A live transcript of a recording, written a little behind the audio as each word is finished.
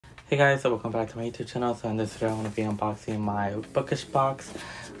Hey guys, welcome back to my YouTube channel. So in this video, I'm going to be unboxing my bookish box.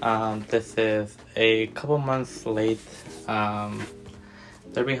 This is a couple months late.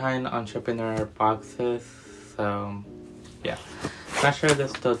 They're behind on shipping their boxes. So yeah, not sure if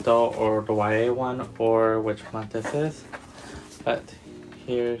this is the adult or the YA one or which month this is. But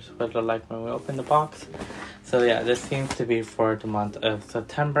here's what it looked like when we opened the box. So yeah, this seems to be for the month of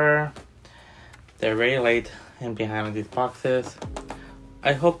September. They're very late and behind on these boxes.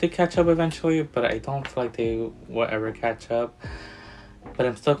 I hope they catch up eventually, but I don't feel like they will ever catch up. But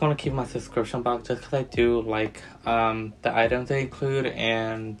I'm still going to keep my subscription box just because I do like the items they include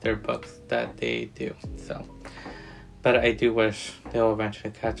and their books that they do. So, but I do wish they'll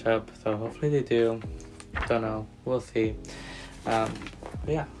eventually catch up. So hopefully they do. Don't know. We'll see. But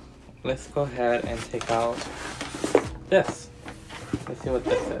yeah, let's go ahead and take out this. Let's see what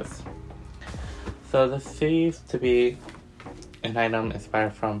this is. So this seems to be an item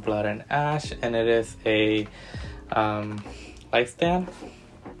inspired from Blood and Ash, and it is a light stand,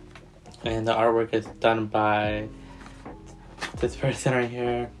 and the artwork is done by this person right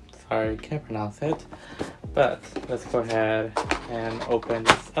here. Sorry, can't pronounce it, but let's go ahead and open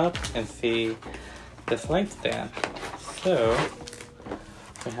this up and see this light stand. So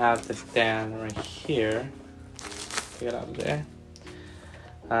we have the stand right here. Get it out of there.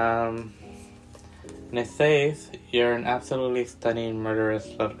 And it says, "You're an absolutely stunning murderous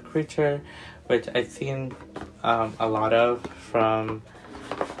little creature," which I've seen a lot of from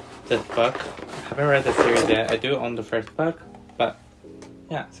this book. I haven't read the series yet. I do own the first book, but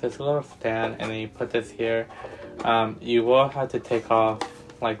yeah, so it's a little stand, and then you put this here. You will have to take off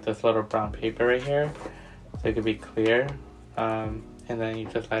like this little brown paper right here, so it could be clear, and then you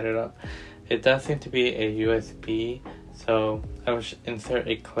just light it up. It does seem to be a USB, so I will insert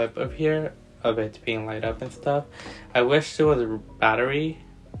a clip of here of it being light up and stuff. I wish it was battery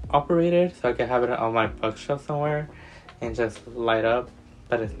operated so I could have it on my bookshelf somewhere and just light up,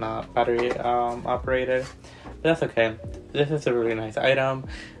 but it's not battery operated. But that's okay. This is a really nice item.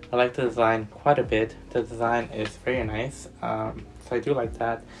 I like the design quite a bit. The design is very nice, so I do like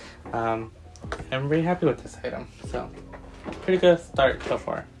that. I'm very happy with this item, so pretty good start so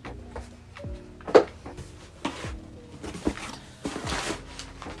far.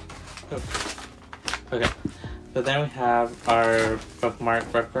 Okay, so then we have our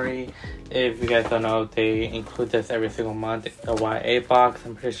bookmark referee. If you guys don't know, they include this every single month. The YA box,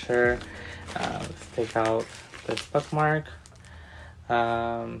 I'm pretty sure. Let's take out this bookmark.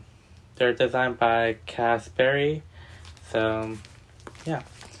 They're designed by Cass Berry. So, yeah.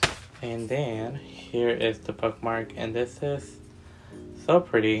 And then here is the bookmark, and this is so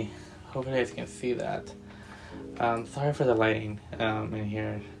pretty. Hopefully you guys can see that. Sorry for the lighting in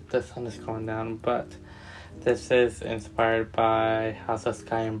here. The sun is going down, but this is inspired by House of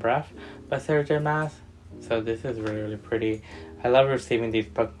Sky and Breath by Sarah J. Maas. So this is really, really pretty. I love receiving these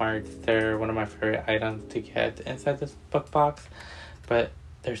bookmarks. They're one of my favorite items to get inside this book box, but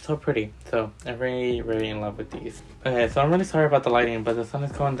they're so pretty. So I'm really, really in love with these. Okay, so I'm really sorry about the lighting, but the sun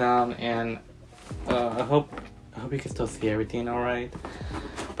is going down, and I hope you can still see everything all right.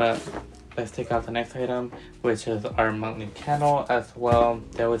 But let's take out the next item, which is our monthly candle as well.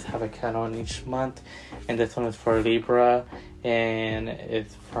 They always have a candle in each month, and this one is for Libra, and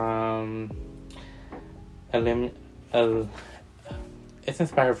it's from it's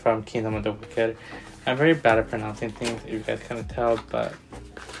inspired from Kingdom of the Wicked. I'm very bad at pronouncing things, if you guys can't tell, but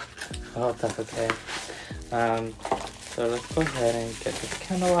I hope that's okay. So let's go ahead and get this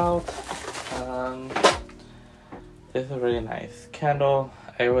candle out. This is a really nice candle.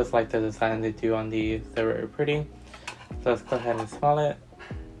 I always like the design they do on these. They're very pretty. So let's go ahead and smell it.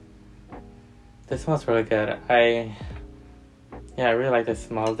 This smells really good. I really like the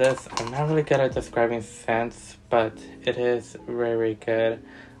smell of this. I'm not really good at describing scents, but it is very, very good.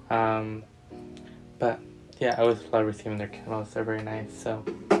 But yeah, I always love receiving their candles. They're very nice. So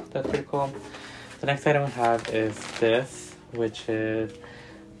that's pretty cool. The next item we have is this, which is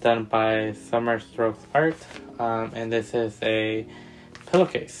done by Summer Strokes Art. And this is a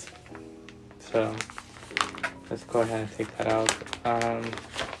pillowcase. So let's go ahead and take that out.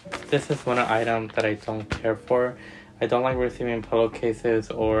 This is one item that I don't care for. I don't like receiving pillowcases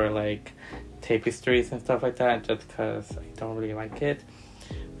or like tapestries and stuff like that, just because I don't really like it.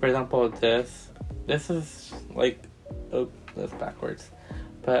 For example, this is like, oh, that's backwards.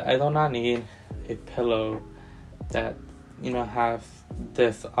 But I do not need a pillow that, you know, has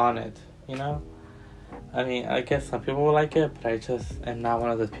this on it, you know? I mean, I guess some people will like it, but I just am not one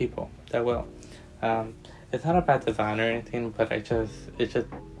of those people that will. It's not a bad design or anything, but it's just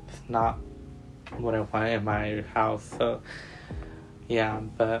not what I want in my house. So yeah,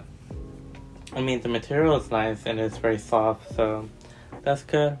 but I mean, the material is nice and it's very soft, so that's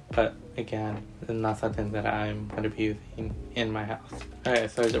good. But again, it's not something that I'm going to be using in my house. Okay,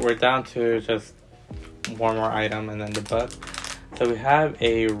 so we're down to just one more item and then the book. So we have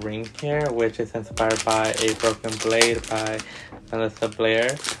a ring here, which is inspired by A Broken Blade by Melissa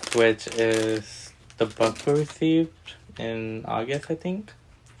Blair, which is the book we received in August, I think,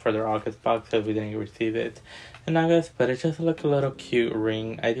 for their August box, so we didn't receive it in August, but it just looked a little cute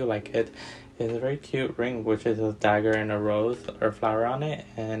ring. I do like it. It's a very cute ring, which is a dagger and a rose or flower on it,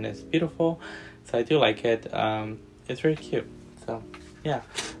 and it's beautiful, so I do like it. It's very cute, so yeah,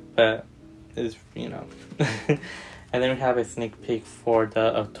 but it's, you know. And then we have a sneak peek for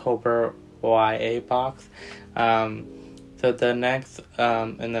the October YA box. So the next,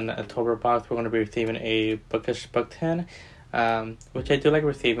 in the October box, we're going to be receiving a Bookish book tin, which I do like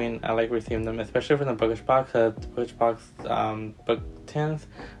receiving. I like receiving them, especially from the Bookish box. The Bookish box book tins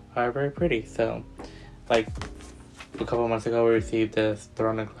are very pretty. So, like a couple months ago, we received this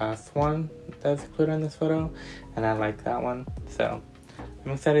Throne of Glass one that's included in this photo, and I like that one. So,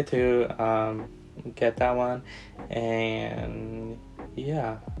 I'm excited to get that one. And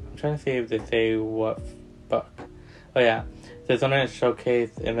yeah, I'm trying to see if they say what book. Oh yeah, there's one that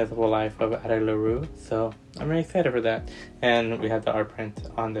showcase Invisible Life of Ada LaRue, so I'm really excited for that. And we have the art print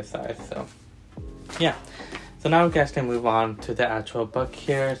on this side, so yeah. So now we can actually move on to the actual book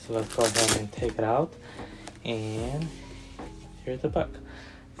here, so let's go ahead and take it out. And here's the book.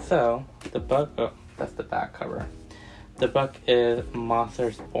 So the book, oh, that's the back cover. The book is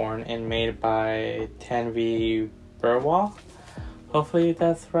Monsters Born and made by Tanvi Berwah. Hopefully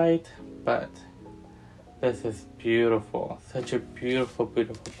that's right, but this is beautiful. Such a beautiful,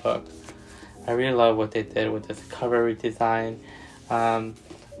 beautiful book. I really love what they did with this cover redesign.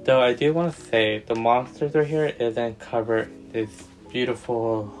 Though I do want to say the monsters right here isn't covered in this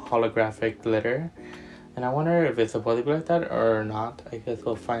beautiful holographic glitter. And I wonder if it's supposed to be like that or not. I guess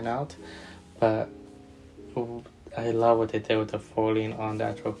we'll find out. But I love what they did with the foiling on the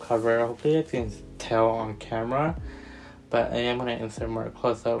actual cover. Hopefully you can tell on camera, but I am going to insert more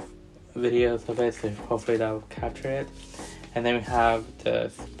close-up videos of it, so hopefully that will capture it. And then we have the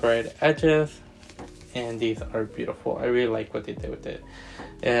sprayed edges, and these are beautiful. I really like what they did with it.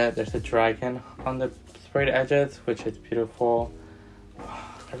 There's a dragon on the sprayed edges, which is beautiful.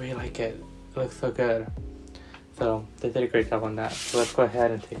 I really like it. It looks so good. So they did a great job on that. So let's go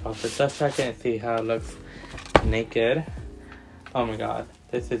ahead and take off the dust jacket and see how it looks naked. Oh my god,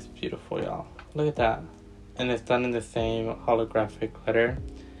 this is beautiful, y'all. Look at that. And it's done in the same holographic glitter.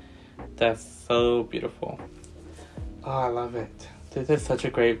 That's so beautiful. Oh, I love it. They did such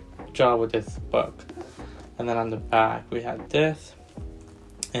a great job with this book. And then on the back we have this,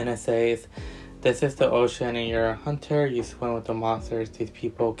 and it says, "This is the ocean and you're a hunter. You swim with the monsters. These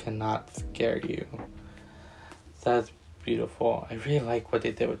people cannot scare you." That's beautiful. I really like what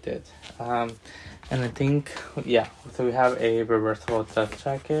they did with it. And I think, yeah, so we have a reversible dust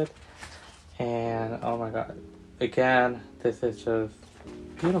jacket, and oh my god, again, this is just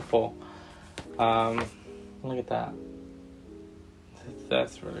beautiful. Look at that.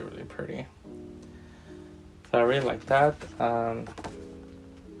 That's really, really pretty. So I really like that.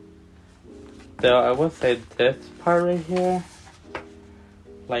 Though I would say this part right here,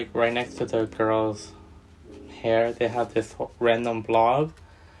 like right next to the girl's hair, they have this random blob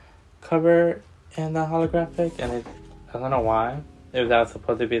cover in the holographic, and I don't know why, if that's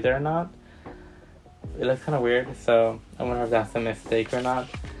supposed to be there or not. It looks kind of weird, so I wonder if that's a mistake or not.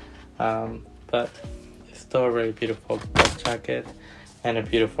 But it's still a really beautiful dust jacket and a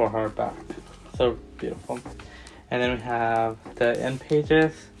beautiful hardback. So beautiful. And then we have the end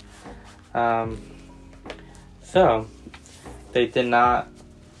pages. So they did not,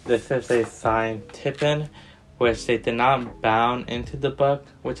 this is a signed tip-in, which they did not bound into the book,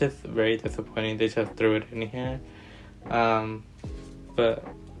 which is very disappointing. They just threw it in here. But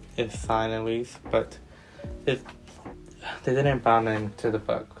it's signed at least, but they didn't bound into the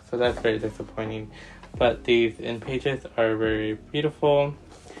book, so that's very disappointing. But these end pages are very beautiful.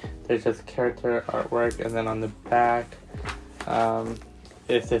 There's just character artwork, and then on the back,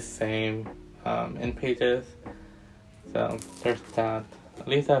 it's the same end pages. So there's that. At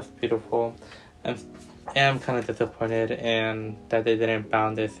least that's beautiful. I am kind of disappointed in that they didn't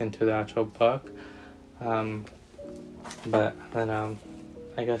bound this into the actual book. But then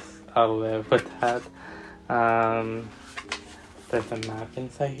I guess I'll live with that. There's a map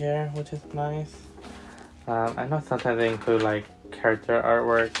inside here, which is nice. I know sometimes they include like character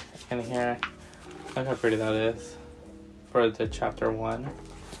artwork in here. Look how pretty that is for the chapter 1.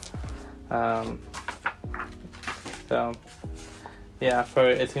 So yeah, for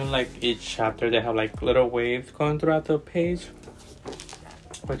it seems like each chapter they have like little waves going throughout the page,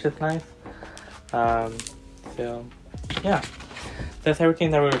 which is nice. So yeah, that's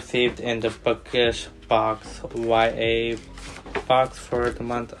everything that we received in the Bookish box YA box for the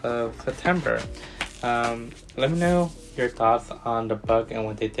month of September. Let me know your thoughts on the book and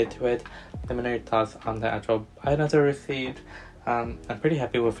what they did to it. Let me know your thoughts on the actual items I received. I'm pretty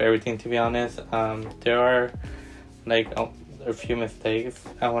happy with everything, to be honest. There are like a few mistakes.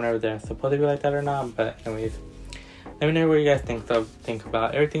 I wonder if they're supposed to be like that or not, but anyways, let me know what you guys think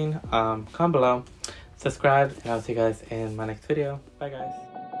about everything. Comment below, subscribe, and I'll see you guys in my next video. Bye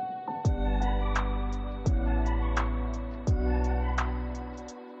guys.